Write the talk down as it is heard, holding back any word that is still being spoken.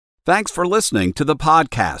Thanks for listening to the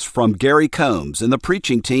podcast from Gary Combs and the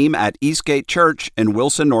preaching team at Eastgate Church in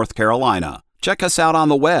Wilson, North Carolina. Check us out on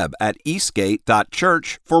the web at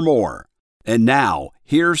eastgate.church for more. And now,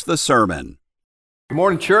 here's the sermon. Good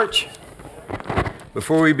morning, church.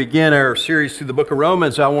 Before we begin our series through the book of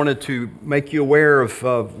Romans, I wanted to make you aware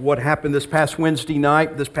of what happened this past Wednesday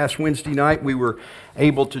night. This past Wednesday night, we were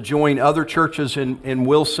able to join other churches in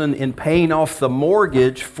Wilson in paying off the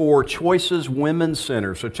mortgage for Choices Women's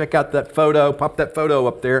Center. So check out that photo, pop that photo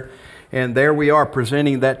up there, and there we are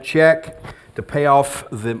presenting that check to pay off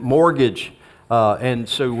the mortgage. And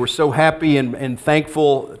so we're so happy and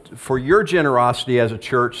thankful for your generosity as a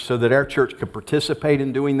church so that our church could participate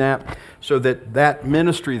in doing that, so that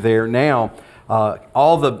ministry there now,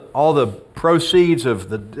 all the proceeds of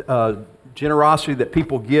the generosity that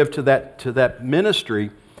people give to that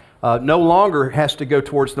ministry no longer has to go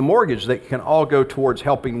towards the mortgage. They can all go towards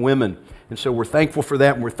helping women. And so we're thankful for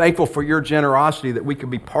that, and we're thankful for your generosity that we could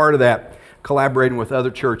be part of that, collaborating with other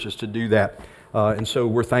churches to do that. And so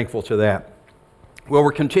we're thankful to that. Well,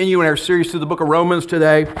 we're continuing our series through the book of Romans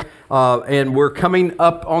today, and we're coming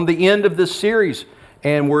up on the end of this series,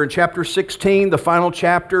 and we're in chapter 16, the final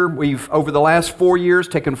chapter. We've, over the last 4 years,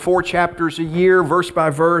 taken 4 chapters a year, verse by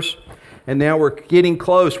verse, and now we're getting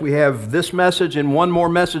close. We have this message and one more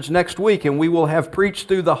message next week, and we will have preached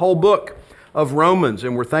through the whole book of Romans,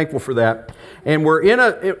 and we're thankful for that. And we're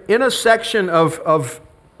in a section of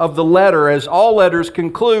the letter. As all letters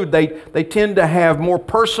conclude, they tend to have more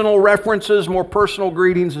personal references, more personal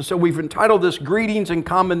greetings, and so we've entitled this Greetings and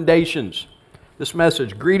Commendations. This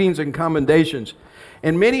message, Greetings and Commendations.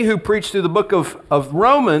 And many who preach through the book of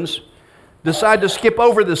Romans decide to skip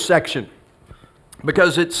over this section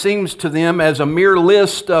because it seems to them as a mere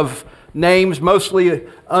list of names, mostly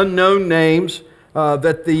unknown names,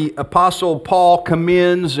 that the Apostle Paul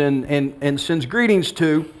commends and sends greetings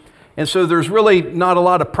to. And so there's really not a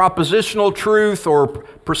lot of propositional truth or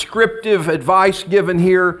prescriptive advice given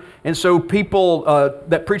here. And so people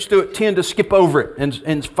that preach through it tend to skip over it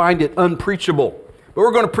and find it unpreachable. But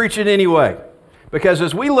we're going to preach it anyway. Because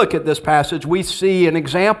as we look at this passage, we see an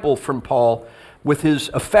example from Paul with his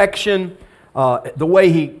affection, the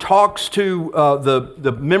way he talks to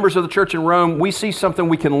the members of the church in Rome. We see something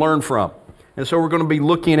we can learn from. And so we're going to be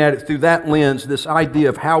looking at it through that lens, this idea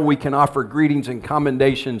of how we can offer greetings and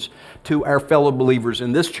commendations to our fellow believers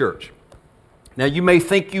in this church. Now, you may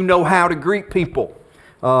think you know how to greet people,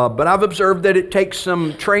 but I've observed that it takes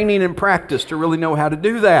some training and practice to really know how to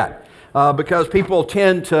do that. Because people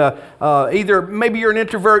tend to either, maybe you're an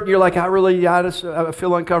introvert and you're like, I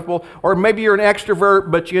feel uncomfortable, or maybe you're an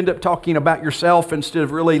extrovert, but you end up talking about yourself instead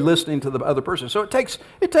of really listening to the other person. So it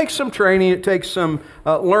takes some training, it takes some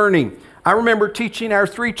learning. I remember teaching our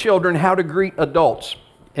 3 children how to greet adults.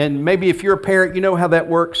 And maybe if you're a parent, you know how that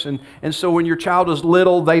works. And so when your child is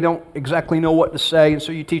little, they don't exactly know what to say, and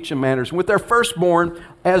so you teach them manners. And with our firstborn,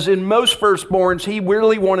 as in most firstborns, he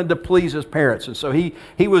really wanted to please his parents. And so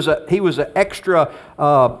he was an extra,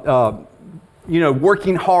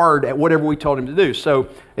 working hard at whatever we told him to do. So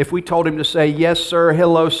if we told him to say, yes, sir,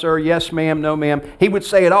 hello, sir, yes, ma'am, no, ma'am, he would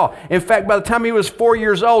say it all. In fact, by the time he was 4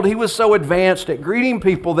 years old, he was so advanced at greeting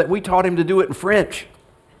people that we taught him to do it in French.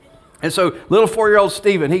 And so little 4-year-old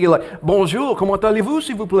Stephen, he could like, bonjour, comment allez-vous,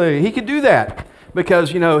 s'il vous plaît? He could do that because,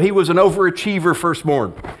 he was an overachiever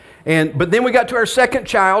firstborn. But then we got to our second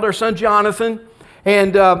child, our son Jonathan,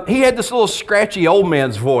 and he had this little scratchy old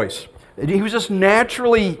man's voice. He was just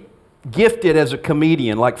naturally gifted as a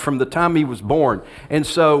comedian, like from the time he was born. And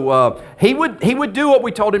so he would do what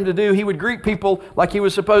we told him to do. He would greet people like he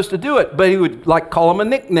was supposed to do it, but he would like call them a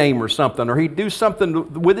nickname or something, or he'd do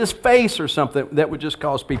something with his face or something that would just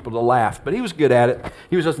cause people to laugh. But he was good at it.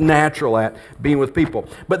 He was just natural at being with people.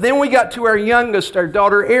 But then we got to our youngest, our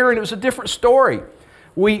daughter Erin. It was a different story.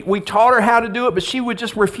 We taught her how to do it, but she would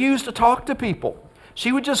just refuse to talk to people.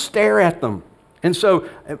 She would just stare at them. And so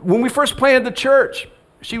when we first planted the church,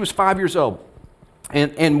 she was 5 years old.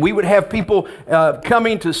 And we would have people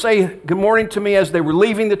coming to say good morning to me as they were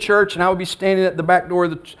leaving the church, and I would be standing at the back door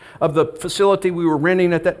of the facility we were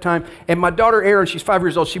renting at that time. And my daughter Erin, she's 5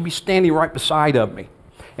 years old, she'd be standing right beside of me.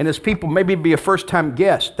 And as people, maybe it'd be a first-time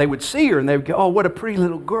guest, they would see her and they would go, oh, what a pretty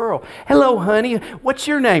little girl. Hello, honey, what's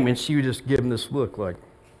your name? And she would just give them this look like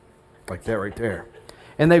that right there.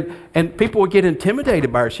 And people would get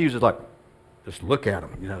intimidated by her. She was just like, just look at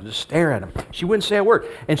them, just stare at them. She wouldn't say a word.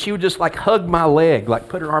 And she would just like hug my leg, like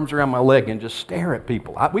put her arms around my leg and just stare at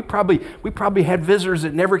people. We probably had visitors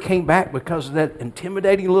that never came back because of that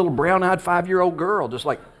intimidating little brown-eyed 5-year-old girl, just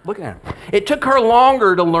like looking at them. It took her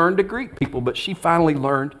longer to learn to greet people, but she finally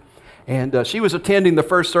learned. And she was attending the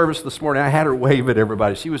first service this morning. I had her wave at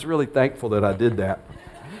everybody. She was really thankful that I did that.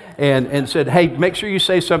 And said, hey, make sure you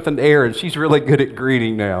say something to Erin. She's really good at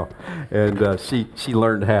greeting now. And she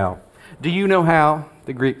learned how. Do you know how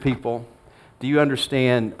to greet people? Do you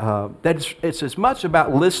understand that it's as much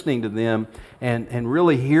about listening to them and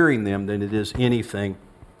really hearing them than it is anything?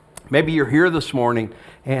 Maybe you're here this morning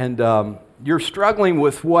and you're struggling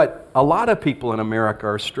with what a lot of people in America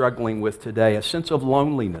are struggling with today, a sense of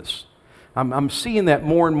loneliness. I'm seeing that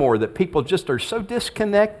more and more, that people just are so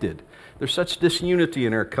disconnected. There's such disunity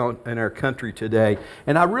in our country today.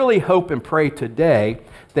 And I really hope and pray today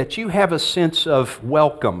that you have a sense of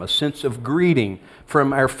welcome, a sense of greeting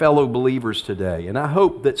from our fellow believers today. And I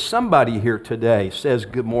hope that somebody here today says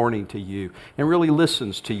good morning to you and really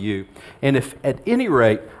listens to you. And if at any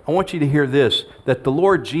rate, I want you to hear this, that the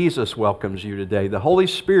Lord Jesus welcomes you today. The Holy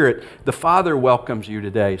Spirit, the Father welcomes you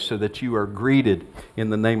today so that you are greeted in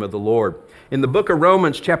the name of the Lord. In the book of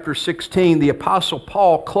Romans chapter 16, the Apostle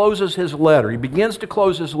Paul closes his letter. He begins to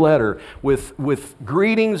close his letter with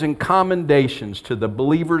greetings and commendations to the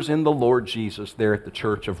believers in the Lord Jesus there at the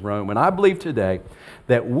Church of Rome. And I believe today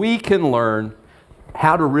that we can learn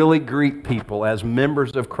how to really greet people as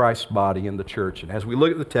members of Christ's body in the church. And as we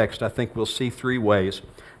look at the text, I think we'll see three ways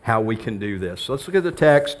how we can do this. So let's look at the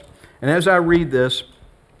text. And as I read this,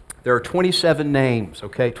 there are 27 names,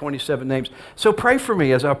 okay? 27 names. So pray for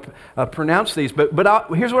me as I pronounce these. But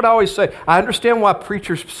here's what I always say. I understand why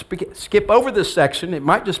preachers skip over this section. It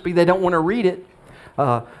might just be they don't want to read it.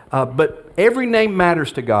 But every name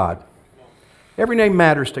matters to God. Every name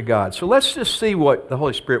matters to God. So let's just see what the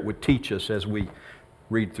Holy Spirit would teach us as we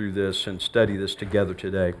read through this and study this together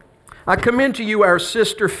today. I commend to you our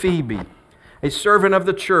sister Phoebe, a servant of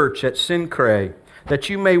the church at Cenchreae, that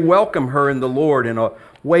you may welcome her in the Lord in a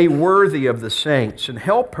way worthy of the saints, and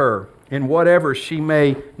help her in whatever she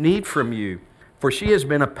may need from you, for she has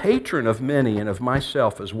been a patron of many and of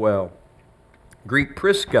myself as well. Greet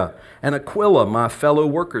Prisca and Aquila, my fellow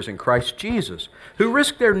workers in Christ Jesus, who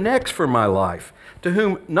risked their necks for my life, to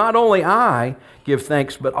whom not only I give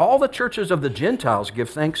thanks, but all the churches of the Gentiles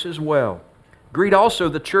give thanks as well. Greet also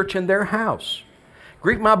the church in their house.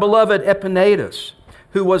 Greet my beloved Epaenetus,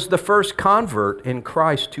 who was the first convert in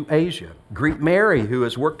Christ to Asia. Greet Mary, who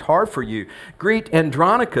has worked hard for you. Greet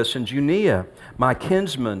Andronicus and Junia, my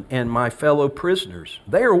kinsmen and my fellow prisoners.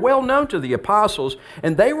 They are well known to the apostles,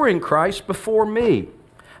 and they were in Christ before me.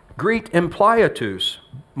 Greet Ampliatus,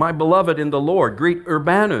 my beloved in the Lord. Greet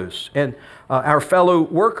Urbanus, and our fellow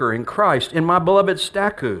worker in Christ, and my beloved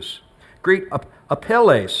Stachys. Greet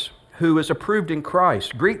Apelles, who is approved in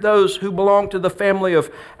Christ. Greet those who belong to the family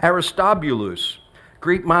of Aristobulus.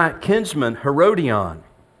 Greet my kinsman Herodion.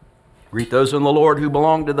 Greet those in the Lord who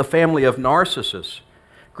belong to the family of Narcissus.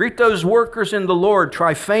 Greet those workers in the Lord,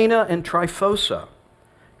 Tryphena and Tryphosa.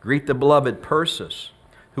 Greet the beloved Persis,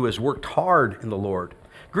 who has worked hard in the Lord.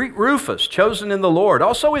 Greet Rufus, chosen in the Lord,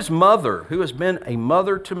 also his mother, who has been a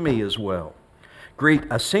mother to me as well. Greet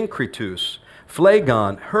Asyncritus,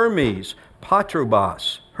 Phlegon, Hermes,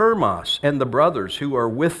 Patrobas, Hermas, and the brothers who are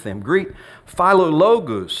with them. Greet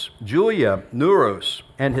Philologus, Julia, Neuros,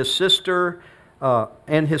 and his sister,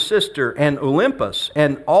 and Olympus,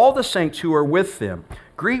 and all the saints who are with them.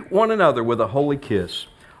 Greet one another with a holy kiss.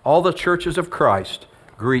 All the churches of Christ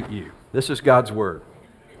greet you. This is God's word.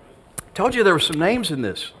 I told you there were some names in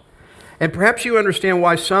this. And perhaps you understand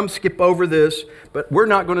why some skip over this, but we're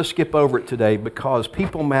not going to skip over it today because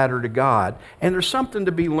people matter to God. And there's something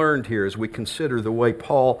to be learned here as we consider the way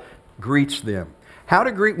Paul greets them. How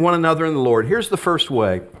to greet one another in the Lord. Here's the first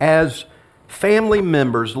way. As family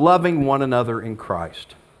members loving one another in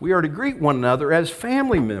Christ. We are to greet one another as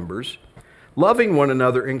family members loving one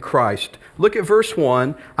another in Christ. Look at verse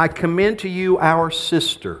 1. I commend to you our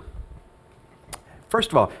sister.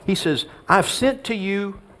 First of all, he says, I've sent to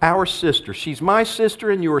you our sister. She's my sister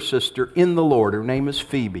and your sister in the Lord. Her name is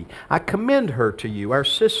Phoebe. I commend her to you, our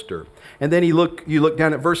sister. And then you look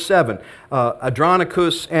down at verse 7.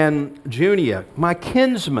 Andronicus and Junia, my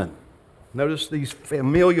kinsmen. Notice these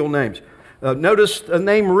familial names. Notice the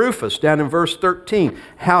name Rufus down in verse 13.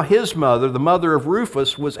 How his mother, the mother of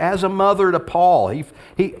Rufus, was as a mother to Paul.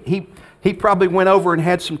 He probably went over and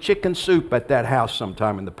had some chicken soup at that house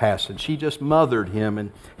sometime in the past, and she just mothered him,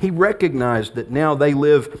 and he recognized that now they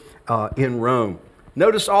live in Rome.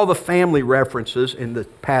 Notice all the family references in the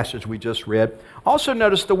passage we just read. Also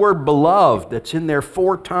notice the word beloved that's in there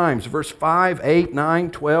 4 times, verse 5, 8,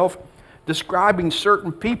 9, 12, describing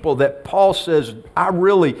certain people that Paul says,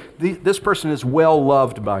 this person is well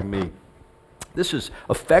loved by me. This is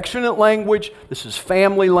affectionate language. This is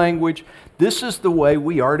family language. This is the way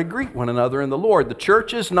we are to greet one another in the Lord. The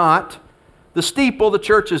church is not the steeple. The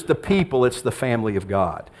church is the people. It's the family of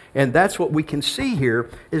God. And that's what we can see here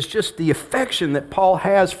is just the affection that Paul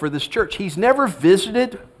has for this church. He's never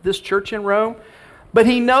visited this church in Rome, but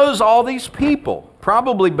he knows all these people,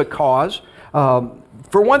 probably because,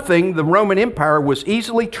 for one thing, the Roman Empire was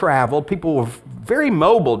easily traveled. People were very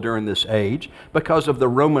mobile during this age because of the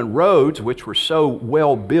Roman roads, which were so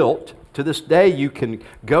well built. To this day, you can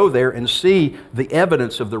go there and see the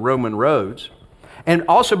evidence of the Roman roads. And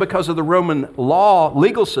also because of the Roman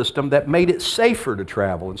legal system that made it safer to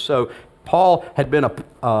travel. And so Paul had been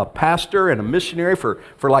a pastor and a missionary for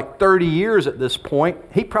like 30 years at this point.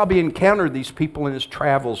 He probably encountered these people in his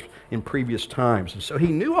travels in previous times. And so he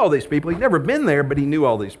knew all these people. He'd never been there, but he knew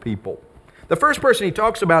all these people. The first person he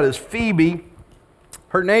talks about is Phoebe.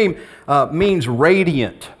 Her name means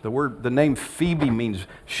radiant. The name Phoebe means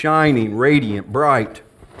shining, radiant, bright.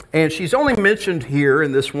 And she's only mentioned here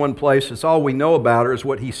in this one place. It's all we know about her is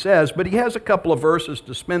what he says, but he has a couple of verses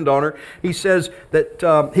to spend on her. He says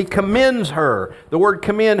that he commends her. The word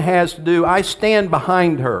commend has to do, I stand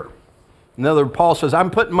behind her. In other words, Paul says, I'm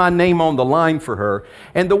putting my name on the line for her.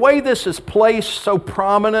 And the way this is placed so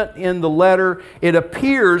prominent in the letter, it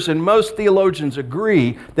appears, and most theologians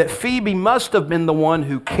agree, that Phoebe must have been the one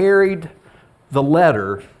who carried the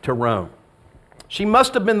letter to Rome. She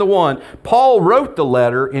must have been the one. Paul wrote the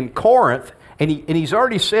letter in Corinth, and he's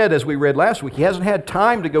already said, as we read last week, he hasn't had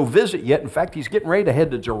time to go visit yet. In fact, he's getting ready to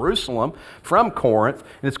head to Jerusalem from Corinth,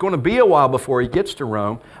 and it's going to be a while before he gets to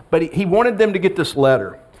Rome. But he wanted them to get this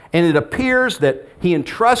letter. And it appears that he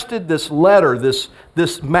entrusted this letter,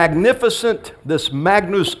 this magnificent, this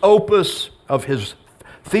magnus opus of his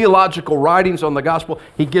theological writings on the gospel,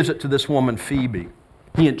 he gives it to this woman, Phoebe.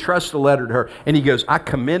 He entrusts the letter to her, and he goes, I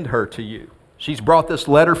commend her to you. She's brought this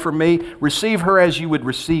letter for me. Receive her as you would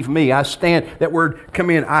receive me. I stand, that word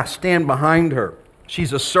come in, I stand behind her.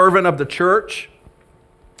 She's a servant of the church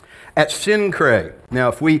at Cenchreae. Now,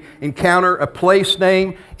 if we encounter a place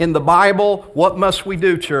name in the Bible, what must we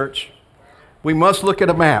do, church? We must look at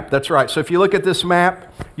a map. That's right. So if you look at this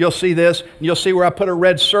map, you'll see this. You'll see where I put a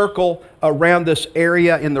red circle around this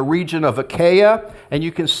area in the region of Achaia. And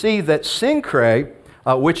you can see that Cenchreae,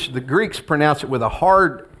 which the Greeks pronounce it with a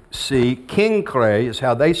hard C, Cenchreae is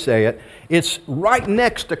how they say it. It's right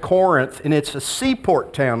next to Corinth, and it's a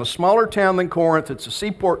seaport town, a smaller town than Corinth. It's a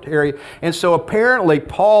seaport area. And so apparently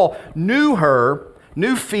Paul knew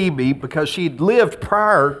Phoebe, because she'd lived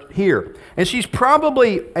prior here. And she's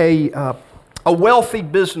probably a wealthy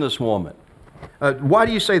businesswoman. Why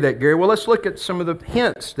do you say that, Gary? Well, let's look at some of the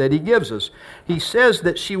hints that he gives us. He says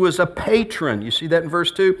that she was a patron. You see that in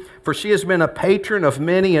verse 2? For she has been a patron of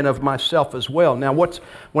many and of myself as well. Now,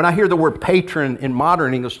 when I hear the word patron in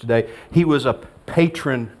modern English today, he was a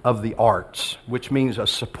patron of the arts, which means a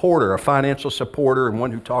supporter, a financial supporter, and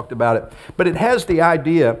one who talked about it. But it has the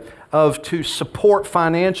idea of to support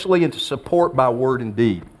financially and to support by word and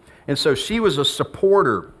deed. And so she was a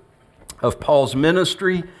supporter of Paul's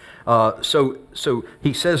ministry. So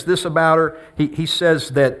he says this about her. He says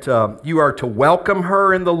that you are to welcome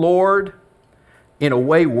her in the Lord in a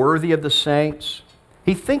way worthy of the saints.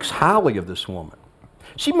 He thinks highly of this woman.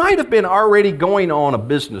 She might have been already going on a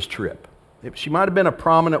business trip. She might have been a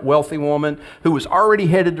prominent, wealthy woman who was already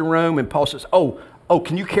headed to Rome, and Paul says, oh,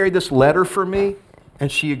 can you carry this letter for me?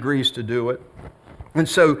 And she agrees to do it. And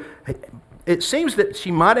so it seems that she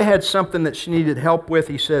might have had something that she needed help with,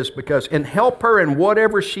 he says, and help her in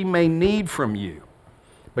whatever she may need from you.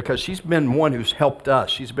 Because she's been one who's helped us.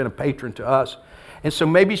 She's been a patron to us. And so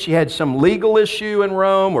maybe she had some legal issue in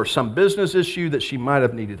Rome or some business issue that she might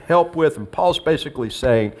have needed help with. And Paul's basically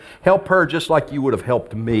saying, help her just like you would have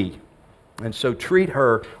helped me. And so treat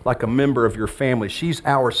her like a member of your family. She's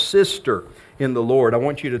our sister in the Lord. I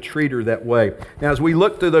want you to treat her that way. Now, as we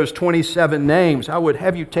look through those 27 names, I would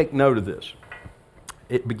have you take note of this.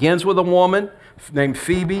 It begins with a woman named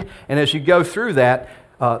Phoebe, and as you go through that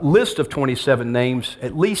list of 27 names,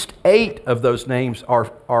 at least 8 of those names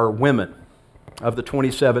are women. Of the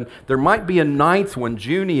 27, there might be a 9th one.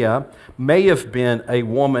 Junia may have been a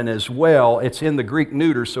woman as well. It's in the Greek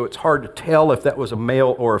neuter, so it's hard to tell if that was a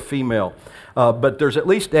male or a female. But there's at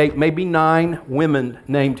least 8, maybe 9 women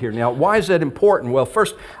named here. Now, why is that important? Well,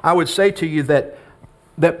 first, I would say to you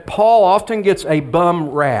that Paul often gets a bum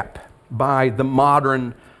rap by the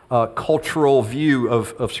modern cultural view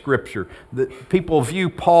of Scripture. People view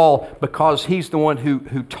Paul because he's the one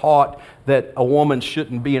who taught that a woman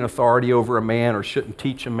shouldn't be an authority over a man or shouldn't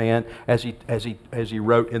teach a man, as he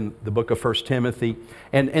wrote in the book of 1 Timothy.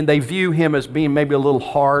 And they view him as being maybe a little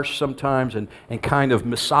harsh sometimes and kind of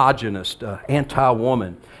misogynist,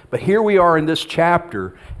 anti-woman. But here we are in this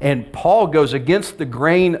chapter, and Paul goes against the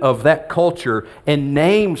grain of that culture and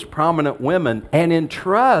names prominent women and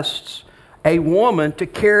entrusts a woman to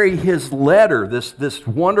carry his letter, this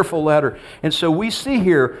wonderful letter. And so we see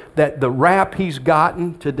here that the rap he's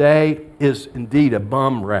gotten today is indeed a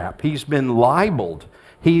bum rap. He's been libeled.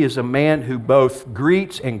 He is a man who both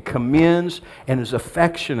greets and commends and is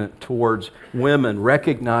affectionate towards women,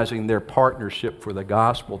 recognizing their partnership for the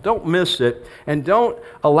gospel. Don't miss it, and don't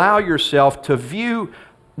allow yourself to view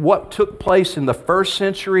what took place in the first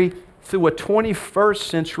century through a 21st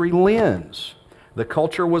century lens. The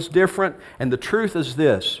culture was different, and the truth is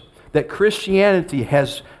this, that Christianity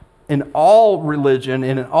has, in all religion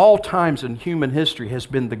and in all times in human history, has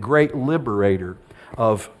been the great liberator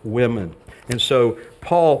of women. And so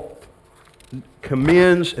Paul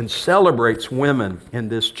commends and celebrates women in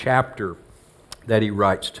this chapter that he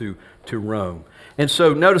writes to Rome. And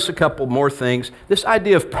so notice a couple more things. This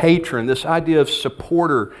idea of patron, this idea of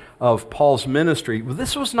supporter of Paul's ministry,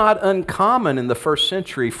 this was not uncommon in the first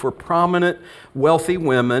century for prominent, wealthy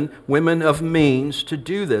women, women of means, to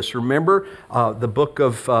do this. Remember, the book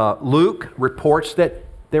of Luke reports that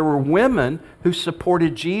there were women who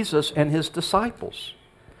supported Jesus and his disciples.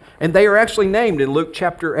 And they are actually named in Luke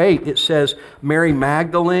chapter 8. It says Mary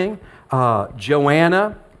Magdalene,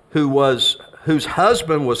 Joanna, whose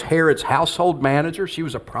husband was Herod's household manager. She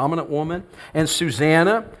was a prominent woman. And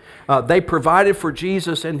Susanna. They provided for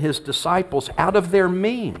Jesus and his disciples out of their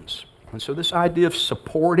means. And so this idea of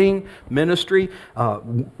supporting ministry,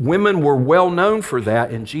 women were well known for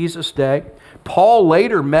that in Jesus' day. Paul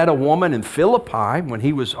later met a woman in Philippi when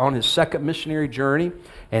he was on his second missionary journey.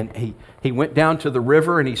 And he went down to the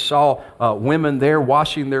river and he saw women there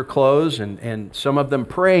washing their clothes and some of them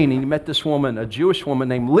praying. And he met this woman, a Jewish woman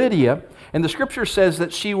named Lydia. And the scripture says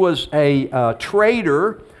that she was a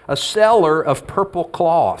trader, a seller of purple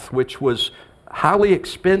cloth, which was highly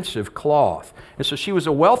expensive cloth. And so she was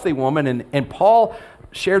a wealthy woman, and Paul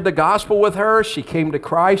shared the gospel with her. She came to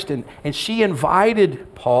Christ, and she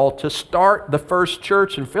invited Paul to start the first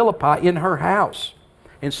church in Philippi in her house.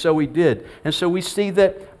 And so he did. And so we see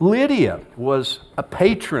that Lydia was a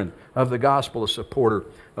patron of the gospel, a supporter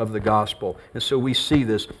of the gospel. And so we see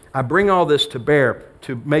this. I bring all this to bear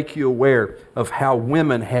to make you aware of how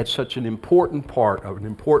women had such an important part, an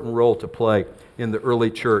important role to play in the early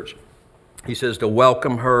church. He says to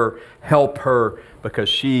welcome her, help her, because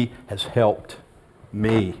she has helped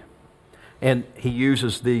me. And he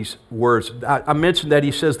uses these words. I mentioned that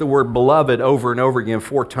he says the word beloved over and over again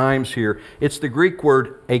 4 times here. It's the Greek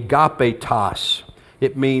word agapetos.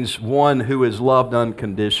 It means one who is loved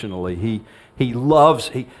unconditionally. He loves,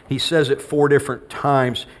 he says it 4 different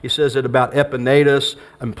times. He says it about Epinetus,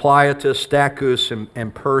 Ampliatus, Stachys,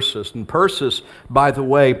 and Persis. And Persis, by the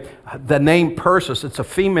way, the name Persis, it's a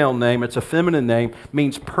female name, it's a feminine name,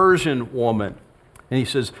 means Persian woman. And he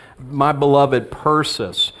says, my beloved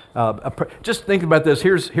Persis. Just think about this.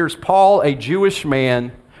 Here's Paul, a Jewish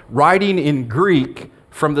man, writing in Greek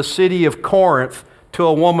from the city of Corinth to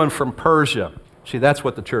a woman from Persia. See, that's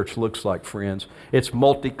what the church looks like, friends. It's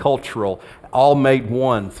multicultural, all made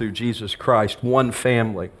one through Jesus Christ, one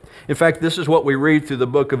family. In fact, this is what we read through the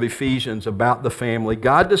book of Ephesians about the family.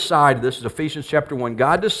 God decided, this is Ephesians chapter 1,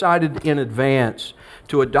 God decided in advance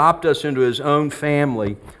to adopt us into His own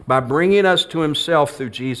family by bringing us to Himself through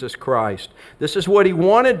Jesus Christ. This is what He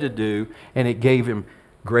wanted to do, and it gave Him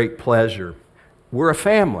great pleasure. We're a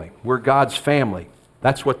family. We're God's family.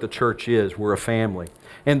 That's what the church is. We're a family.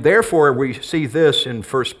 And therefore, we see this in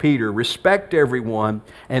 1 Peter, respect everyone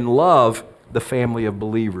and love the family of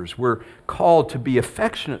believers. We're called to be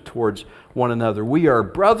affectionate towards one another. We are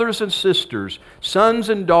brothers and sisters, sons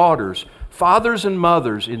and daughters, fathers and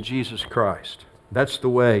mothers in Jesus Christ. That's the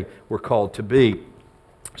way we're called to be.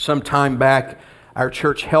 Some time back, our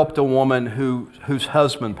church helped a woman whose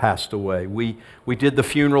husband passed away. We did the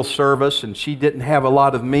funeral service, and she didn't have a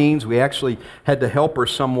lot of means. We actually had to help her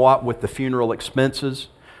somewhat with the funeral expenses.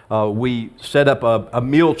 We set up a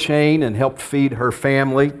meal chain and helped feed her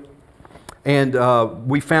family. And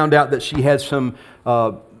we found out that she had some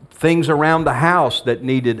things around the house that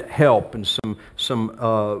needed help, and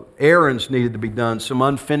some errands needed to be done, some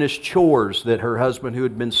unfinished chores that her husband, who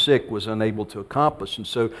had been sick, was unable to accomplish. And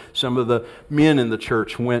so some of the men in the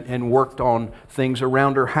church went and worked on things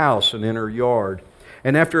around her house and in her yard.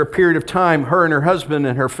 And after a period of time, her and her husband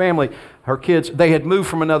and her family, her kids, they had moved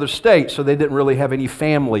from another state, so they didn't really have any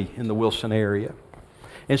family in the Wilson area.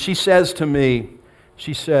 And she says to me,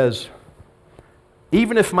 she says,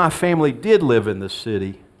 even if my family did live in this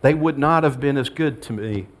city, they would not have been as good to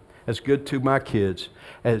me, as good to my kids,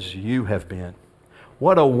 as you have been.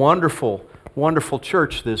 What a wonderful, wonderful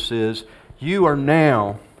church this is. You are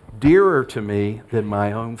now dearer to me than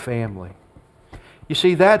my own family. You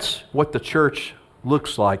see, that's what the church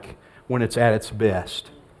looks like when it's at its best.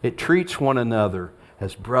 It treats one another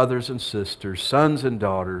as brothers and sisters, sons and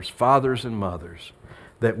daughters, fathers and mothers,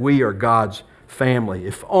 that we are God's family.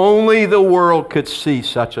 If only the world could see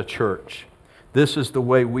such a church. This is the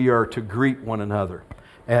way we are to greet one another,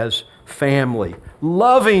 as family,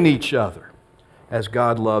 loving each other as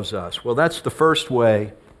God loves us. Well, that's the first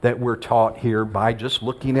way that we're taught here by just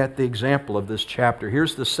looking at the example of this chapter.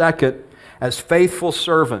 Here's the second, as faithful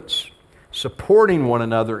servants, supporting one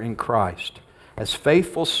another in Christ. As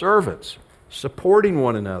faithful servants, supporting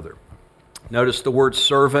one another. Notice the word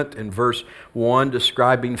servant in verse 1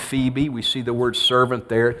 describing Phoebe. We see the word servant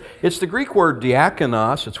there. It's the Greek word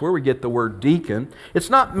diakonos. It's where we get the word deacon. It's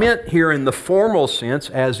not meant here in the formal sense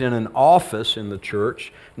as in an office in the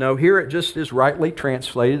church. No, here it just is rightly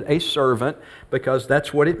translated a servant because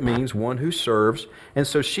that's what it means, one who serves. And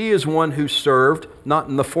so she is one who served, not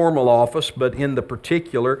in the formal office, but in the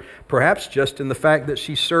particular, perhaps just in the fact that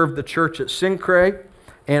she served the church at Cenchreae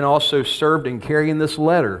and also served in carrying this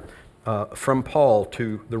letter from Paul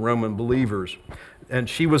to the Roman believers. And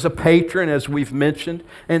she was a patron, as we've mentioned,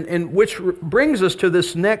 and which brings us to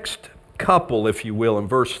this next couple, if you will, in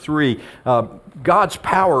verse 3. God's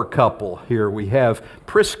power couple here. We have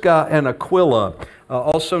Prisca and Aquila,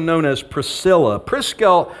 also known as Priscilla.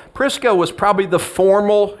 Prisca was probably the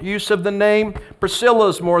formal use of the name. Priscilla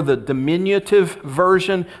is more the diminutive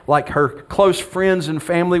version, like her close friends and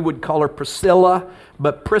family would call her Priscilla.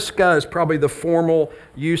 But Prisca is probably the formal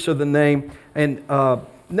use of the name. And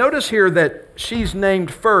notice here that she's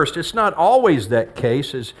named first. It's not always that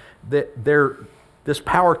case, is that this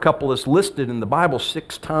power couple is listed in the Bible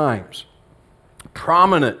 6 times.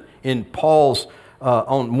 Prominent in Paul's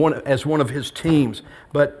as one of his teams.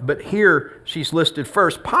 But here she's listed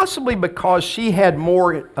first, possibly because she had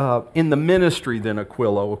more in the ministry than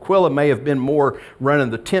Aquila. Aquila may have been more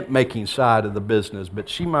running the tent-making side of the business, but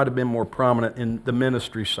she might have been more prominent in the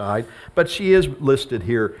ministry side. But she is listed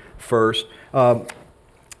here first.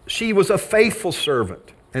 She was a faithful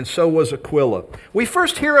servant, and so was Aquila. We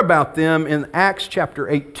first hear about them in Acts chapter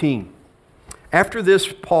 18. After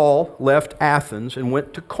this, Paul left Athens and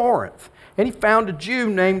went to Corinth. And he found a Jew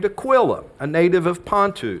named Aquila, a native of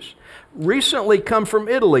Pontus, recently come from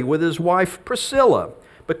Italy with his wife Priscilla,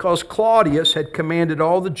 because Claudius had commanded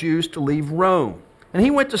all the Jews to leave Rome. And he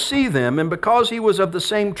went to see them, and because he was of the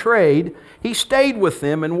same trade, he stayed with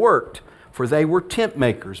them and worked, for they were tent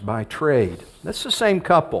makers by trade. That's the same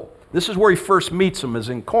couple. This is where he first meets them, is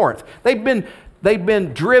in Corinth. They'd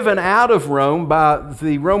been driven out of Rome by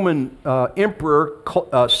the Roman Emperor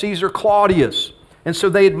Caesar Claudius. And so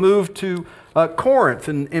they had moved to Corinth,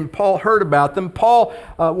 and Paul heard about them. Paul,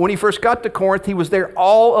 when he first got to Corinth, he was there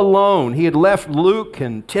all alone. He had left Luke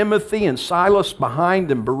and Timothy and Silas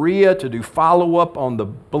behind in Berea to do follow-up on the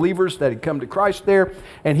believers that had come to Christ there.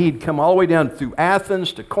 And he'd come all the way down through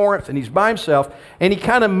Athens to Corinth, and he's by himself. And he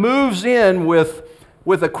kind of moves in with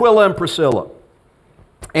Aquila and Priscilla.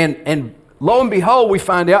 And lo and behold, we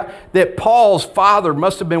find out that Paul's father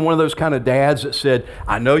must have been one of those kind of dads that said,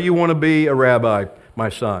 I know you want to be a rabbi, my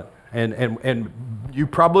son, and you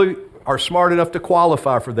probably are smart enough to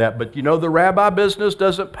qualify for that, but you know the rabbi business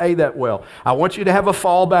doesn't pay that well. I want you to have a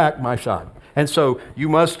fallback, my son. And so you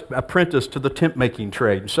must apprentice to the tent-making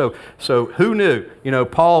trade. So who knew? You know,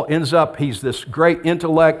 Paul ends up, he's this great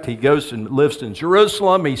intellect. He goes and lives in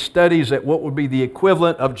Jerusalem. He studies at what would be the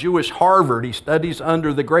equivalent of Jewish Harvard. He studies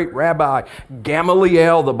under the great rabbi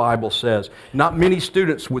Gamaliel, the Bible says. Not many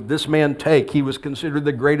students would this man take. He was considered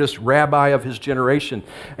the greatest rabbi of his generation.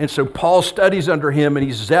 And so Paul studies under him, and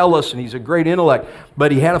he's zealous, and he's a great intellect.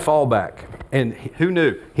 But he had a fallback. And who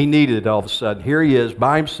knew? He needed it all of a sudden. Here he is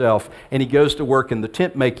by himself, and he goes to work in the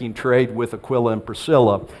tent-making trade with Aquila and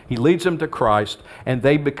Priscilla. He leads them to Christ, and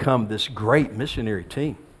they become this great missionary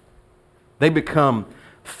team. They become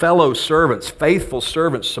fellow servants, faithful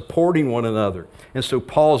servants, supporting one another. And so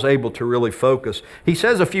Paul's able to really focus. He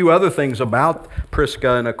says a few other things about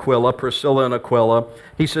Prisca and Aquila, Priscilla and Aquila.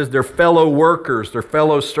 He says they're fellow workers, they're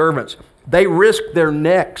fellow servants. They risk their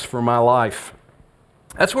necks for my life.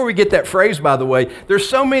 That's where we get that phrase, by the way. There's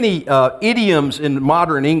so many idioms in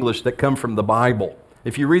modern English that come from the Bible.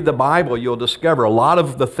 If you read the Bible, you'll discover a lot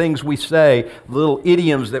of the things we say, little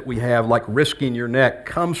idioms that we have, like risking your neck,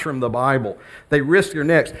 comes from the Bible. They risk their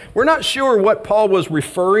necks. We're not sure what Paul was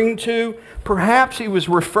referring to. Perhaps he was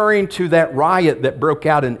referring to that riot that broke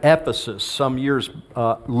out in Ephesus some years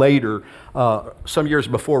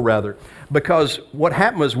before, because what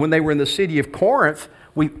happened was when they were in the city of Corinth,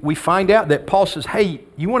 we find out that Paul says, hey,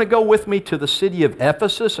 you want to go with me to the city of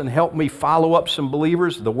Ephesus and help me follow up some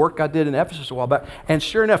believers, the work I did in Ephesus a while back? And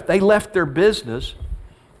sure enough, they left their business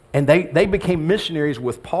and they became missionaries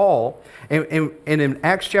with Paul. And in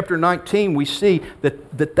Acts chapter 19, we see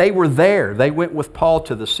that they were there. They went with Paul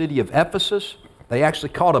to the city of Ephesus. They actually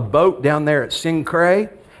caught a boat down there at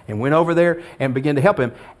Cenchreae and went over there and began to help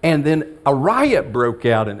him. And then a riot broke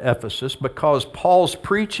out in Ephesus because Paul's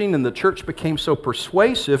preaching and the church became so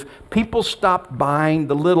persuasive, people stopped buying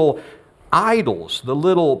the little idols, the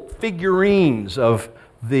little figurines of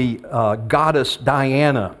the goddess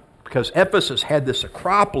Diana, because Ephesus had this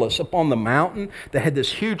Acropolis up on the mountain that had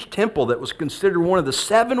this huge temple that was considered one of the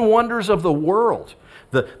 7 wonders of the world.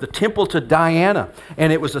 The temple to Diana.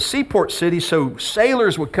 And it was a seaport city, so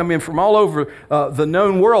sailors would come in from all over the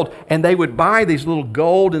known world, and they would buy these little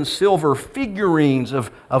gold and silver figurines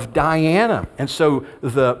of Diana. And so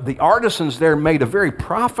the artisans there made a very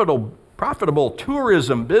profitable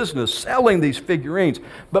tourism business selling these figurines.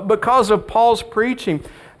 But because of Paul's preaching,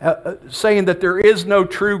 saying that there is no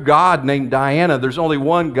true God named Diana, there's only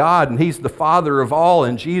one God, and He's the Father of all,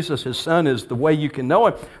 and Jesus, His Son, is the way you can know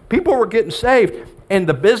Him. People were getting saved, and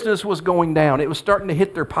the business was going down. It was starting to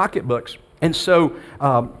hit their pocketbooks. And so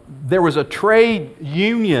there was a trade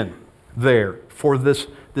union there for the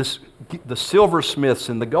silversmiths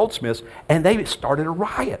and the goldsmiths, and they started a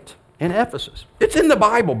riot in Ephesus. It's in the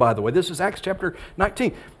Bible, by the way. This is Acts chapter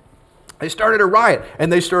 19. They started a riot,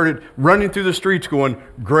 and they started running through the streets going,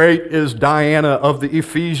 "Great is Diana of the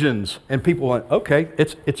Ephesians." And people went, okay,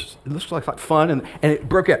 it looks like fun, and it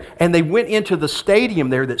broke out. And they went into the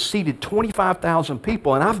stadium there that seated 25,000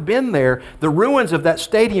 people, and I've been there. The ruins of that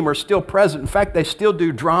stadium are still present. In fact, they still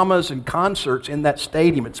do dramas and concerts in that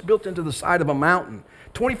stadium. It's built into the side of a mountain,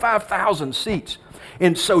 25,000 seats.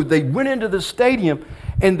 And so they went into the stadium,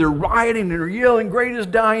 and they're rioting and they're yelling, "Great is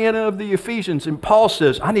Diana of the Ephesians." And Paul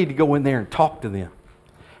says, I need to go in there and talk to them.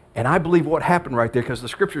 And I believe what happened right there, because the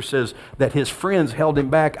scripture says that his friends held him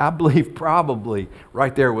back. I believe probably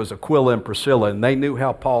right there was Aquila and Priscilla, and they knew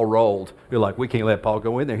how Paul rolled. They're like, we can't let Paul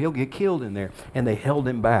go in there. He'll get killed in there. And they held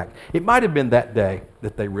him back. It might have been that day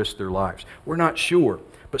that they risked their lives. We're not sure,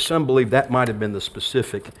 but some believe that might have been the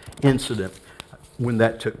specific incident when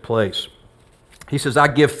that took place. He says, I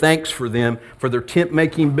give thanks for them, for their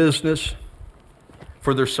tent-making business,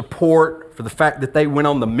 for their support, for the fact that they went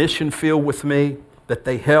on the mission field with me, that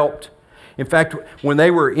they helped. In fact, when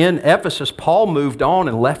they were in Ephesus, Paul moved on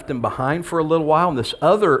and left them behind for a little while, and this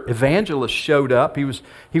other evangelist showed up. He was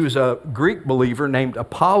a Greek believer named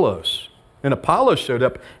Apollos. And Apollos showed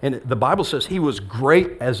up, and the Bible says he was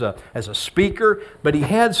great as a speaker, but he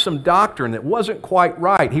had some doctrine that wasn't quite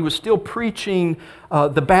right. He was still preaching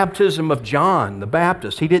the baptism of John the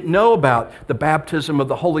Baptist. He didn't know about the baptism of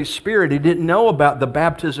the Holy Spirit. He didn't know about the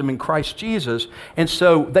baptism in Christ Jesus. And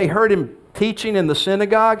so they heard him teaching in the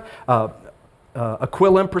synagogue,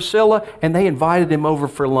 Aquila and Priscilla, and they invited him over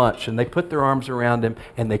for lunch, and they put their arms around him,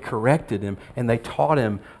 and they corrected him, and they taught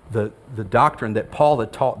him the doctrine that Paul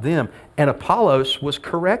had taught them. And Apollos was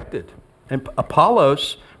corrected. And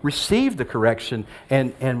Apollos received the correction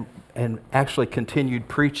and actually continued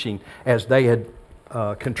preaching as they had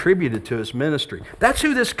contributed to his ministry. That's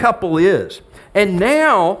who this couple is. And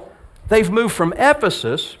now they've moved from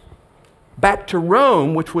Ephesus back to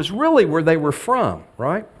Rome, which was really where they were from,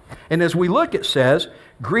 right? And as we look, it says,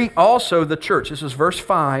 greet also the church. This is verse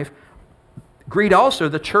 5. Greet also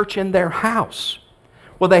the church in their house.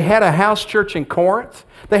 Well, they had a house church in Corinth.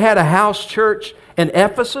 They had a house church in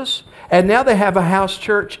Ephesus. And now they have a house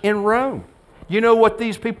church in Rome. You know what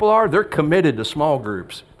these people are? They're committed to small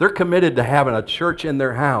groups. They're committed to having a church in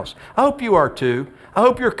their house. I hope you are too. I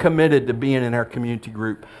hope you're committed to being in our community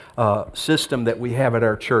group system that we have at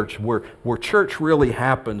our church, where church really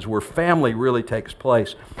happens, where family really takes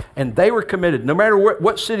place. And they were committed. No matter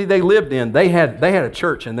what city they lived in, they had a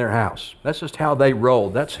church in their house. That's just how they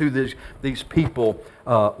rolled. That's who these people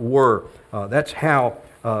were. That's how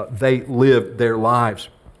they lived their lives.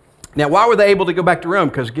 Now, why were they able to go back to Rome?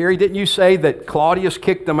 Because, Gary, didn't you say that Claudius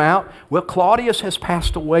kicked them out? Well, Claudius has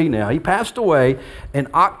passed away now. He passed away in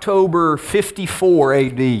October 54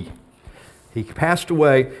 A.D. He passed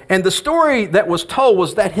away. And the story that was told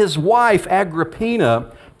was that his wife,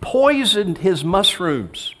 Agrippina, poisoned his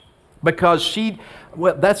mushrooms because she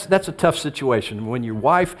Well, that's a tough situation. When your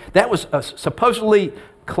wife, that was supposedly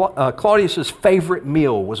Claudius's favorite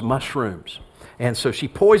meal was mushrooms. And so she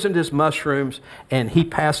poisoned his mushrooms, and he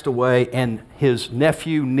passed away, and his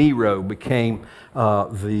nephew Nero became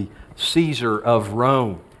the Caesar of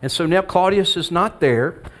Rome. And so now Claudius is not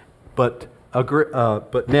there, but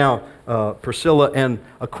now Priscilla and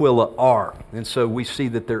Aquila are. And so we see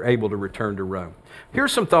that they're able to return to Rome.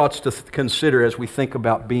 Here's some thoughts to consider as we think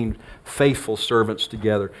about being faithful servants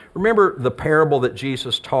together. Remember the parable that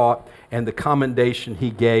Jesus taught and the commendation he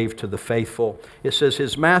gave to the faithful. It says,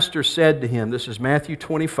 his master said to him, this is Matthew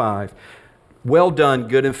 25, well done,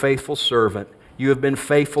 good and faithful servant. You have been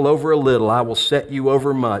faithful over a little. I will set you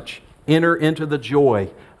over much. Enter into the joy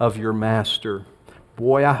of your master.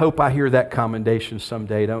 Boy, I hope I hear that commendation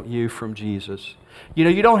someday, don't you, from Jesus? You know,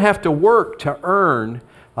 you don't have to work to earn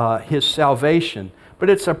his salvation, but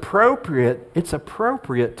it's appropriate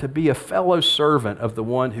to be a fellow servant of the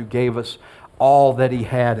one who gave us all that he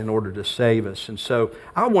had in order to save us. And so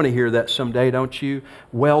I want to hear that someday, don't you?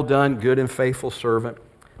 Well done, good and faithful servant.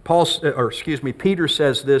 Peter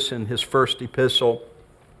says this in his first epistle.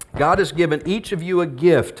 God has given each of you a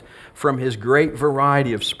gift from his great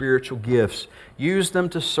variety of spiritual gifts. Use them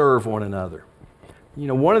to serve one another. You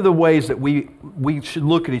know, one of the ways that we should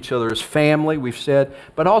look at each other as family, we've said,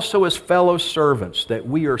 but also as fellow servants, that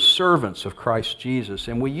we are servants of Christ Jesus.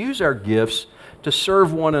 And we use our gifts to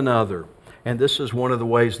serve one another. And this is one of the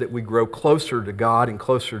ways that we grow closer to God and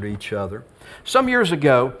closer to each other. Some years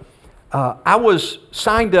ago, I was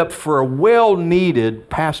signed up for a well-needed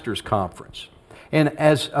pastor's conference. And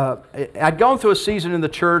as I'd gone through a season in the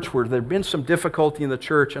church where there'd been some difficulty in the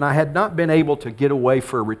church, and I had not been able to get away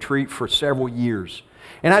for a retreat for several years.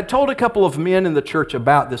 And I told a couple of men in the church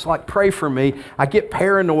about this, like, pray for me. I get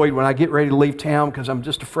paranoid when I get ready to leave town because I'm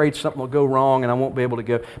just afraid something will go wrong and I won't be able to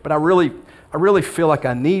go. But I really feel like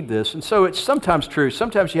I need this. And so it's sometimes true.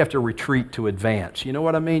 Sometimes you have to retreat to advance. You know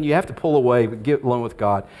what I mean? You have to pull away, get alone with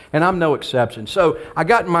God. And I'm no exception. So I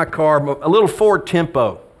got in my car, a little Ford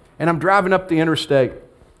Tempo, and I'm driving up the interstate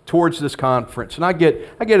towards this conference. And I get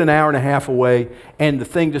an hour and a half away, and the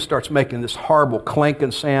thing just starts making this horrible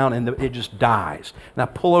clanking sound, and it just dies. And I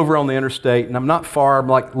pull over on the interstate, and I'm not far. I'm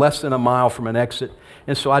like less than a mile from an exit.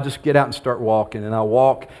 And so I just get out and start walking, and I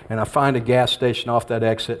walk, and I find a gas station off that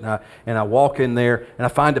exit, and I walk in there, and I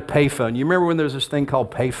find a payphone. You remember when there was this thing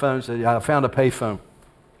called payphones? I found a payphone.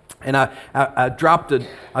 And I dropped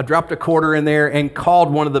a quarter in there and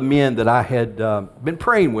called one of the men that I had been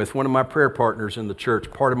praying with, one of my prayer partners in the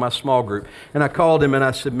church, part of my small group. And I called him and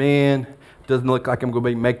I said, man, it doesn't look like I'm going to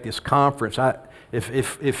be able to make this conference.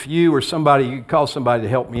 If you or somebody, you could call somebody to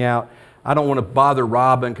help me out. I don't want to bother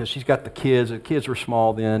Robin because she's got the kids. The kids were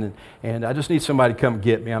small then, and I just need somebody to come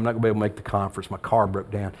get me. I'm not going to be able to make the conference. My car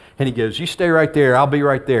broke down. And he goes, you stay right there. I'll be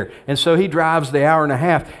right there. And so he drives the hour and a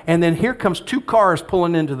half, and then here comes 2 cars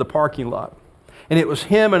pulling into the parking lot. And it was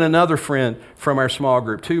him and another friend from our small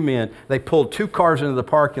group, 2 men. They pulled 2 cars into the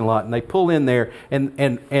parking lot, and they pull in there,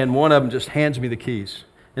 and one of them just hands me the keys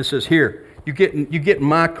and says, here, you get in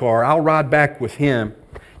my car. I'll ride back with him.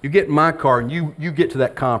 You get in my car, and you get to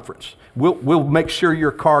that conference. We'll make sure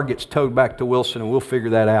your car gets towed back to Wilson, and we'll figure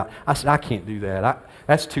that out. I said, I can't do that.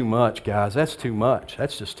 That's too much, guys. That's too much.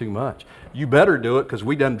 That's just too much. You better do it because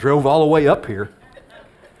we done drove all the way up here.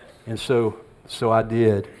 And so I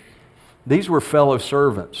did. These were fellow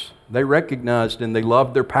servants. They recognized and they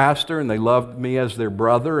loved their pastor, and they loved me as their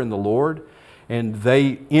brother in the Lord, and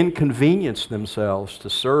they inconvenienced themselves to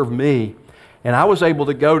serve me. And I was able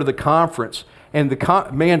to go to the conference. And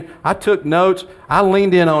I took notes. I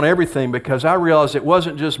leaned in on everything because I realized it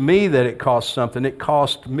wasn't just me that it cost something. It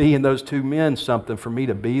cost me and those 2 men something for me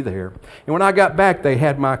to be there. And when I got back, they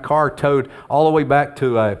had my car towed all the way back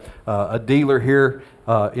to a dealer here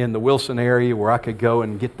in the Wilson area where I could go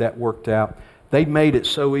and get that worked out. They made it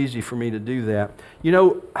so easy for me to do that. You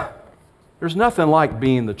know, there's nothing like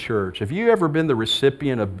being the church. Have you ever been the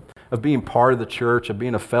recipient of being part of the church, of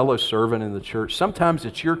being a fellow servant in the church? Sometimes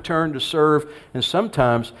it's your turn to serve, and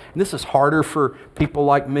sometimes, and this is harder for people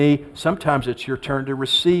like me, sometimes it's your turn to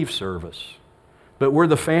receive service. But we're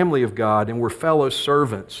the family of God, and we're fellow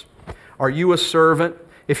servants. Are you a servant?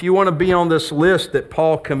 If you want to be on this list that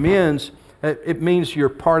Paul commends, it means you're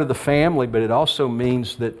part of the family, but it also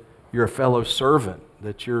means that you're a fellow servant,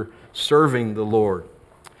 that you're serving the Lord.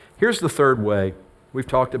 Here's the third way. We've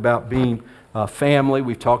talked about being family.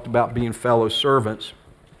 We've talked about being fellow servants.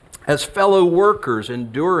 As fellow workers,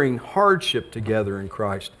 enduring hardship together in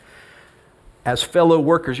Christ. As fellow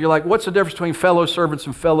workers. You're like, what's the difference between fellow servants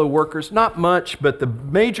and fellow workers? Not much, but the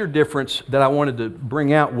major difference that I wanted to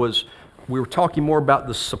bring out was we were talking more about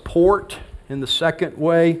the support in the second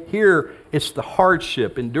way. Here, it's the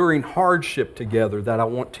hardship, enduring hardship together that I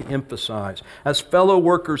want to emphasize. As fellow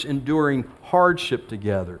workers enduring hardship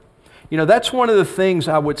together. You know, that's one of the things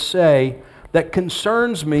I would say that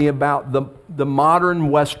concerns me about the modern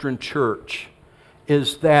Western church,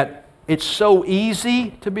 is that it's so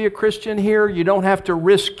easy to be a Christian here. You don't have to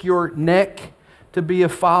risk your neck to be a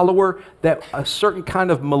follower, that a certain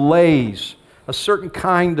kind of malaise, a certain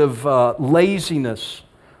kind of laziness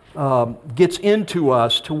gets into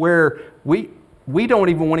us to where we don't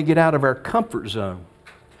even want to get out of our comfort zone.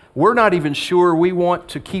 We're not even sure we want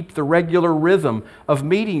to keep the regular rhythm of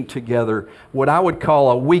meeting together, what I would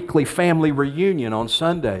call a weekly family reunion on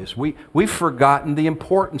Sundays. We've forgotten the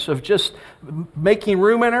importance of just making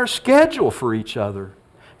room in our schedule for each other.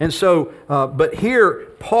 And so, but here,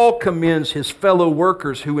 Paul commends his fellow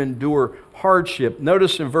workers who endure hardship.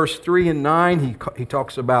 Notice in verse 3 and 9, he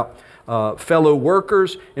talks about fellow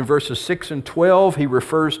workers. In verses 6 and 12, he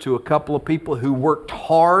refers to a couple of people who worked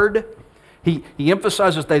hard. He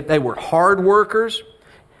emphasizes that they were hard workers.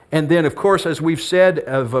 And then, of course, as we've said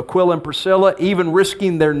of Aquila and Priscilla, even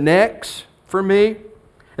risking their necks for me.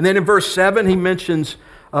 And then in verse 7, he mentions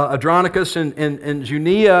Andronicus and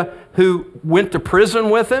Junia, who went to prison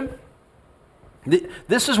with him.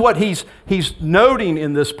 This is what he's noting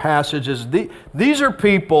in this passage, is these are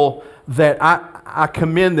people that I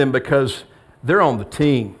commend them because they're on the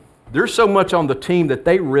team. They're so much on the team that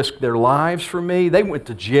they risked their lives for me. They went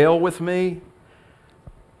to jail with me.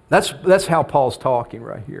 That's how Paul's talking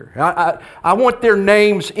right here. I want their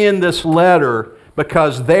names in this letter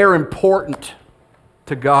because they're important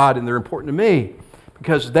to God and they're important to me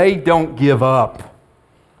because they don't give up.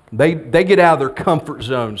 They get out of their comfort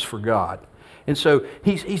zones for God. And so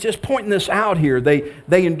he's just pointing this out here.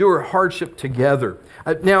 They endure hardship together.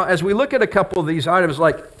 Now, as we look at a couple of these items,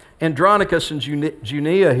 like Andronicus and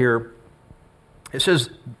Junia here, it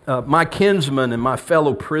says, my kinsmen and my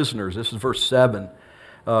fellow prisoners, this is verse 7,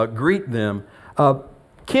 greet them.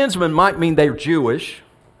 Kinsmen might mean they're Jewish.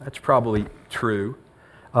 That's probably true.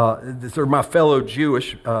 They're my fellow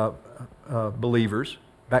Jewish believers,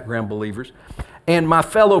 background believers. And my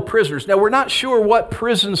fellow prisoners. Now, we're not sure what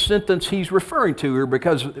prison sentence he's referring to here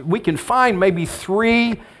because we can find maybe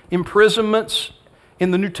 3 imprisonments in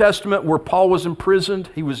the New Testament where Paul was imprisoned.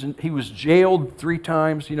 He was jailed 3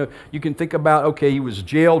 times. You know, you can think about, okay, he was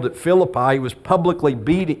jailed at Philippi. He was publicly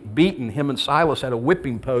beaten. Him and Silas at a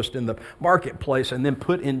whipping post in the marketplace and then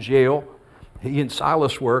put in jail. He and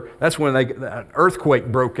Silas were. That's when an earthquake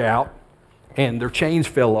broke out and their chains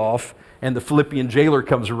fell off. And the Philippian jailer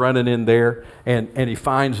comes running in there and he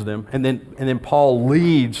finds them. And then Paul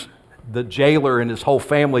leads the jailer and his whole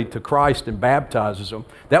family to Christ and baptizes them.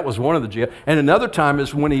 That was one of the jail. And another time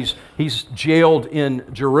is when he's jailed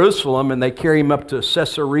in Jerusalem and they carry him up to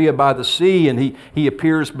Caesarea by the sea and he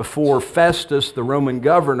appears before Festus, the Roman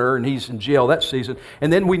governor, and he's in jail that season.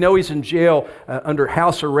 And then we know he's in jail under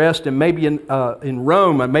house arrest and maybe in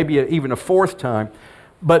Rome, and maybe even a 4th time.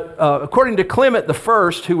 But according to Clement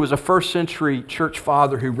I, who was a 1st century church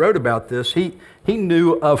father who wrote about this, he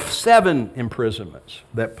knew of 7 imprisonments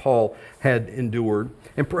that Paul had endured.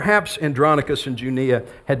 And perhaps Andronicus and Junia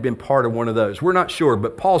had been part of one of those. We're not sure,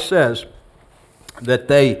 but Paul says that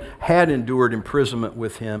they had endured imprisonment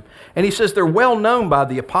with him. And he says they're well known by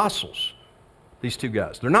the apostles, these 2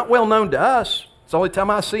 guys. They're not well known to us. It's the only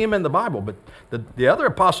time I see them in the Bible, but the other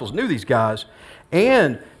apostles knew these guys.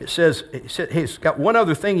 And it says he's got one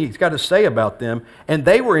other thing he's got to say about them, and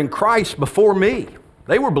they were in Christ before me.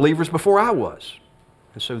 They were believers before I was.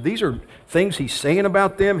 And so these are things he's saying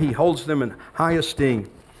about them. He holds them in high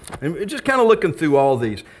esteem. And we're just kind of looking through all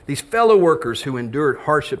these fellow workers who endured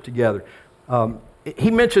hardship together.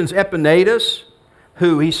 He mentions Epaenetus,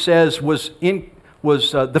 who he says was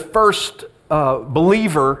the first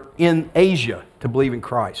believer in Asia to believe in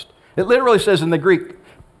Christ. It literally says in the Greek,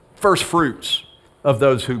 first fruits of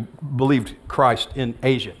those who believed Christ in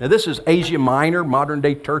Asia. Now this is Asia Minor,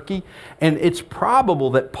 modern-day Turkey, and it's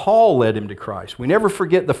probable that Paul led him to Christ. We never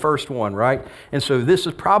forget the first one, right? And so this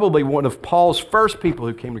is probably one of Paul's first people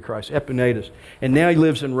who came to Christ, Epaenetus. And now he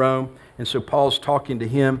lives in Rome, and so Paul's talking to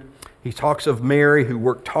him. He talks of Mary, who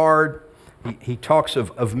worked hard. He talks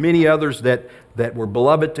of many others that were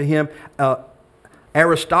beloved to him.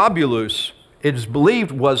 Aristobulus, it is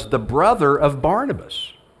believed, was the brother of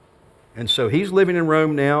Barnabas. And so he's living in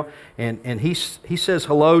Rome now, and he says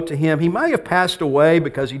hello to him. He may have passed away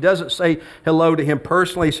because he doesn't say hello to him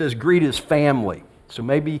personally. He says greet his family. So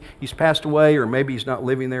maybe he's passed away or maybe he's not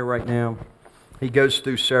living there right now. He goes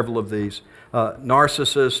through several of these.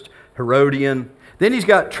 Narcissus, Herodian. Then he's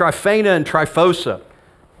got Tryphena and Tryphosa.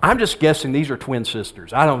 I'm just guessing these are twin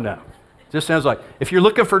sisters. I don't know. Just sounds like, if you're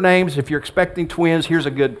looking for names, if you're expecting twins, here's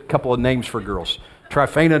a good couple of names for girls.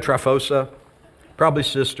 Tryphena and Tryphosa, probably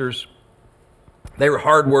sisters. They were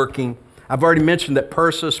hardworking. I've already mentioned that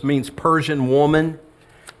Persis means Persian woman,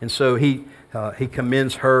 and so he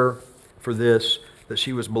commends her for this, that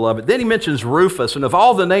she was beloved. Then he mentions Rufus, and of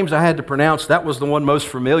all the names I had to pronounce, that was the one most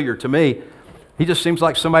familiar to me. He just seems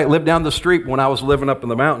like somebody lived down the street when I was living up in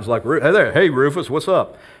the mountains, like, hey there, hey Rufus, what's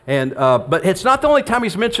up? And but it's not the only time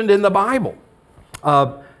he's mentioned in the Bible.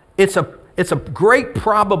 It's a great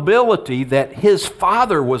probability that his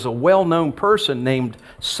father was a well-known person named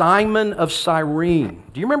Simon of Cyrene.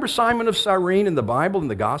 Do you remember Simon of Cyrene in the Bible, in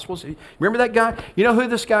the Gospels? Remember that guy? You know who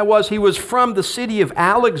this guy was? He was from the city of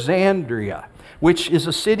Alexandria, which is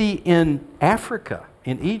a city in Africa,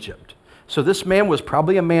 in Egypt. So this man was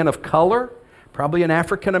probably a man of color, probably an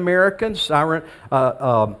African American, Simon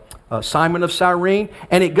of Cyrene.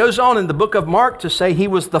 And it goes on in the book of Mark to say he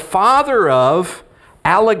was the father of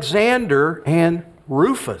Alexander and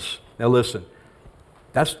Rufus. Now listen,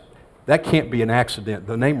 that can't be an accident.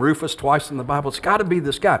 The name Rufus twice in the Bible, it's got to be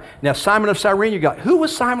this guy. Now Simon of Cyrene, you got, who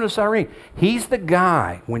was Simon of Cyrene? He's the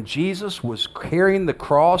guy when Jesus was carrying the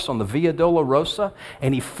cross on the Via Dolorosa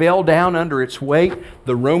and he fell down under its weight.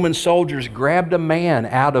 The Roman soldiers grabbed a man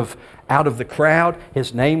out of the crowd.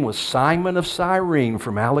 His name was Simon of Cyrene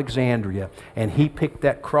from Alexandria, and he picked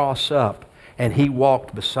that cross up and he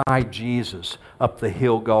walked beside Jesus up the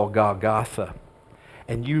hill called Golgotha.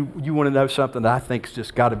 And you want to know something that I think has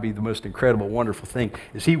just got to be the most incredible, wonderful thing,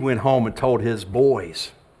 is he went home and told his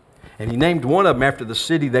boys. And he named one of them after the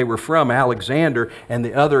city they were from, Alexander, and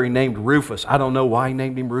the other he named Rufus. I don't know why he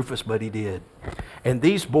named him Rufus, but he did. And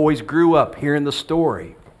these boys grew up hearing the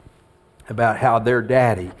story about how their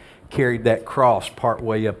daddy carried that cross part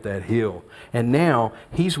way up that hill. And now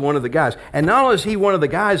he's one of the guys. And not only is he one of the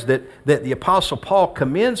guys that the Apostle Paul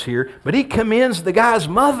commends here, but he commends the guy's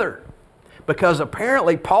mother. Because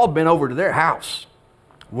apparently Paul had been over to their house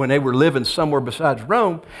when they were living somewhere besides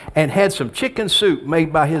Rome and had some chicken soup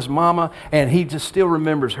made by his mama, and he just still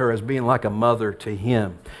remembers her as being like a mother to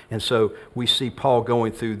him. And so we see Paul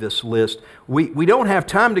going through this list. We don't have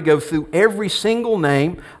time to go through every single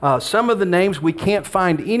name. Some of the names we can't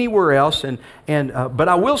find anywhere else, but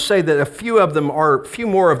I will say that a few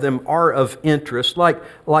more of them are of interest, like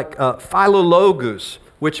Philologus,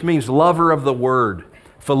 which means lover of the word.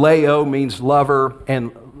 Phileo means lover,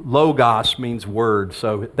 and logos means word.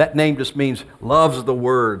 So that name just means loves the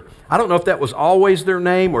word. I don't know if that was always their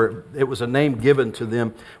name or it was a name given to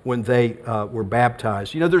them when they were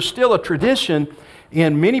baptized. You know, there's still a tradition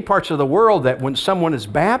in many parts of the world that when someone is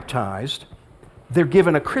baptized, they're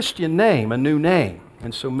given a Christian name, a new name.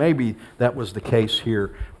 And so maybe that was the case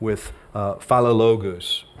here with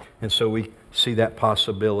Philologus. And so we see that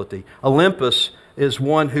possibility. Olympus is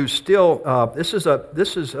one who still, this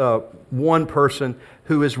is one person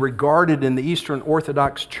who is regarded in the Eastern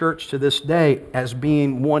Orthodox Church to this day as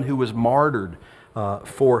being one who was martyred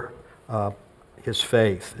for his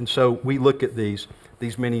faith. And so we look at these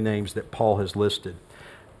many names that Paul has listed.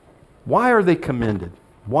 Why are they commended?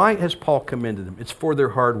 Why has Paul commended them? It's for their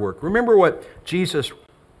hard work. Remember what Jesus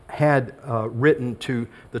had written to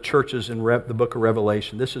the churches in the book of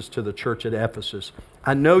Revelation. This is to the church at Ephesus.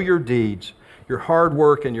 I know your deeds, your hard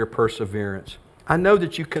work and your perseverance. I know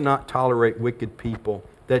that you cannot tolerate wicked people,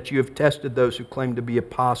 that you have tested those who claim to be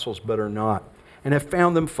apostles but are not, and have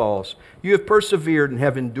found them false. You have persevered and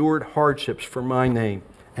have endured hardships for my name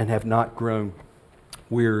and have not grown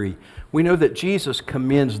weary. We know that Jesus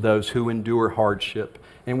commends those who endure hardship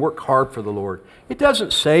and work hard for the Lord. It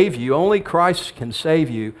doesn't save you. Only Christ can save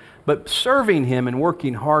you. But serving Him and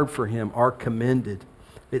working hard for Him are commended.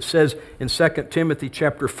 It says in 2 Timothy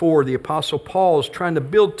chapter 4, the Apostle Paul is trying to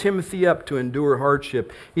build Timothy up to endure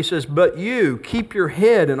hardship. He says, but you keep your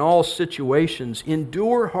head in all situations,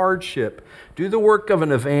 endure hardship, do the work of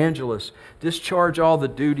an evangelist, discharge all the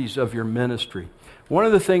duties of your ministry. One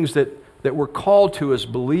of the things that we're called to as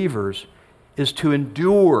believers is to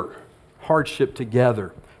endure hardship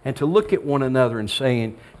together and to look at one another and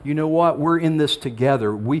saying, you know what, we're in this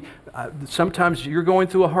together. Sometimes you're going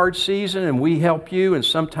through a hard season and we help you, and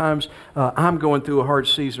sometimes I'm going through a hard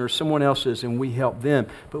season or someone else is and we help them.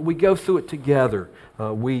 But we go through it together.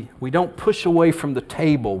 We don't push away from the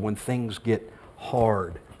table when things get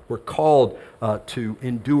hard. We're called to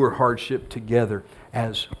endure hardship together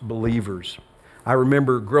as believers. I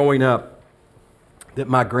remember growing up that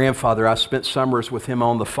my grandfather, I spent summers with him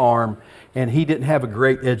on the farm, and he didn't have a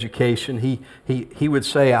great education. He would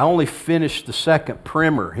say, I only finished the second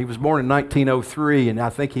primer. He was born in 1903, and I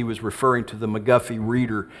think he was referring to the McGuffey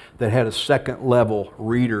reader that had a second level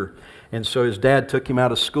reader. And so his dad took him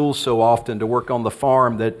out of school so often to work on the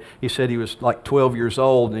farm that he said he was like 12 years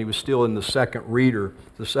old and he was still in the second reader,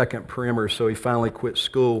 the second primer, so he finally quit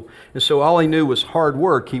school. And so all he knew was hard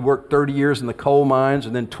work. He worked 30 years in the coal mines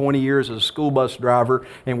and then 20 years as a school bus driver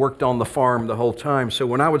and worked on the farm the whole time. So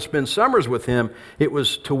when I would spend summers with him, it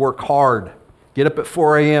was to work hard. Get up at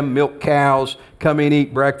 4 a.m., milk cows, come in,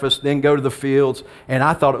 eat breakfast, then go to the fields. And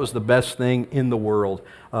I thought it was the best thing in the world.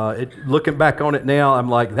 Looking back on it now, I'm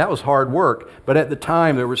like, that was hard work. But at the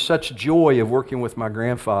time, there was such joy of working with my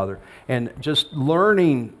grandfather and just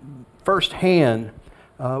learning firsthand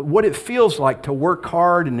what it feels like to work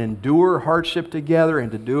hard and endure hardship together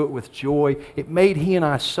and to do it with joy. It made he and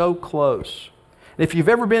I so close. And if you've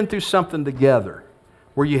ever been through something together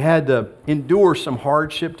where you had to endure some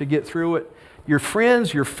hardship to get through it, your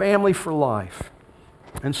friends, your family for life.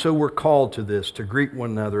 And so we're called to this, to greet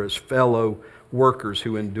one another as fellow workers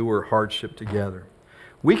who endure hardship together.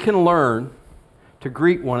 We can learn to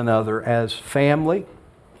greet one another as family,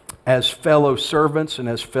 as fellow servants, and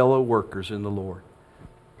as fellow workers in the Lord.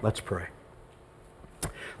 Let's pray.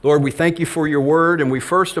 Lord, we thank you for your word, and we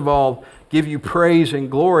first of all give you praise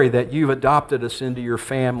and glory that you've adopted us into your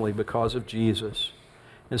family because of Jesus.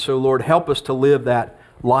 And so, Lord, help us to live that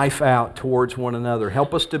life out towards one another.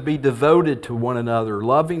 Help us to be devoted to one another,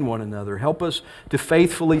 loving one another. Help us to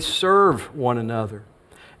faithfully serve one another.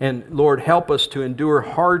 And Lord, help us to endure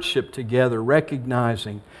hardship together,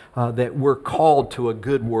 recognizing that we're called to a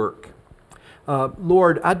good work.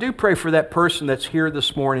 Lord, I do pray for that person that's here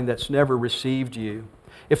this morning that's never received you.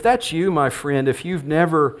 If that's you, my friend, if you've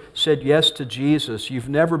never said yes to Jesus, you've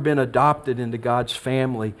never been adopted into God's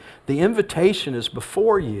family, the invitation is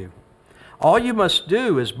before you. All you must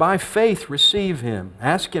do is by faith receive Him.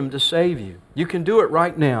 Ask Him to save you. You can do it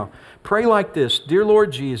right now. Pray like this: Dear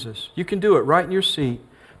Lord Jesus, you can do it right in your seat.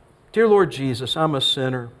 Dear Lord Jesus, I'm a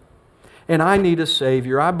sinner and I need a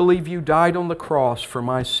Savior. I believe you died on the cross for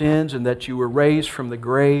my sins and that you were raised from the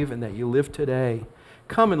grave and that you live today.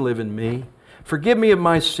 Come and live in me. Forgive me of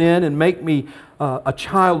my sin and make me a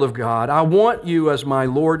child of God. I want you as my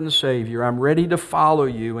Lord and Savior. I'm ready to follow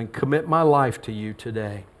you and commit my life to you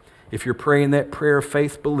today. If you're praying that prayer of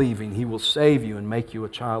faith believing, He will save you and make you a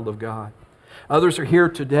child of God. Others are here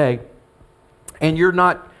today and you're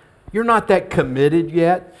not that committed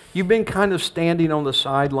yet. You've been kind of standing on the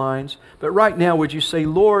sidelines. But right now, would you say,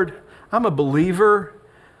 Lord, I'm a believer,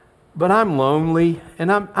 but I'm lonely and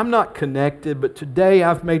I'm not connected, but today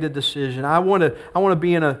I've made a decision. I want to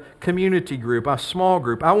be in a community group, a small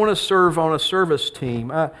group. I want to serve on a service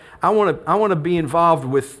team. I want to be involved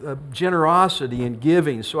with generosity and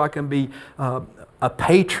giving so I can be a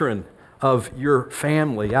patron of your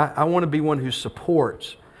family. I want to be one who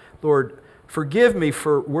supports. Lord, forgive me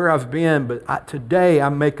for where I've been, but today I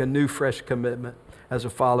make a new, fresh commitment as a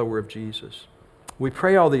follower of Jesus. We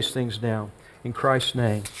pray all these things now. In Christ's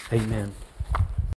name, amen.